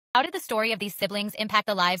How did the story of these siblings impact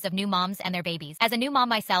the lives of new moms and their babies? As a new mom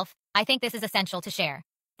myself, I think this is essential to share.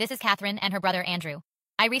 This is Catherine and her brother Andrew.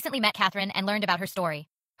 I recently met Catherine and learned about her story.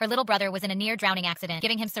 Her little brother was in a near-drowning accident,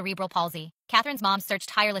 giving him cerebral palsy. Catherine's mom searched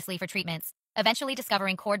tirelessly for treatments, eventually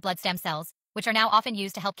discovering cord blood stem cells, which are now often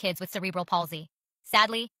used to help kids with cerebral palsy.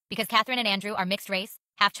 Sadly, because Catherine and Andrew are mixed race,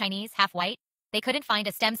 half Chinese, half white, they couldn't find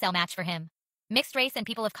a stem cell match for him. Mixed race and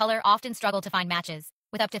people of color often struggle to find matches,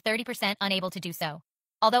 with up to 30% unable to do so.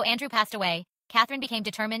 Although Andrew passed away, Catherine became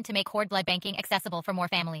determined to make cord blood banking accessible for more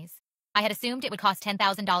families. I had assumed it would cost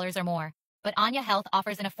 $10,000 or more, but Anja Health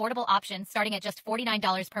offers an affordable option starting at just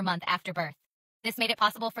 $49 per month after birth. This made it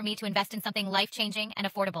possible for me to invest in something life-changing and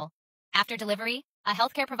affordable. After delivery, a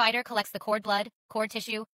healthcare provider collects the cord blood, cord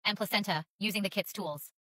tissue, and placenta using the kit's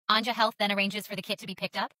tools. Anja Health then arranges for the kit to be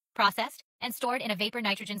picked up, processed, and stored in a vapor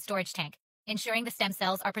nitrogen storage tank, ensuring the stem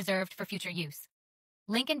cells are preserved for future use.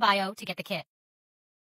 Link in bio to get the kit.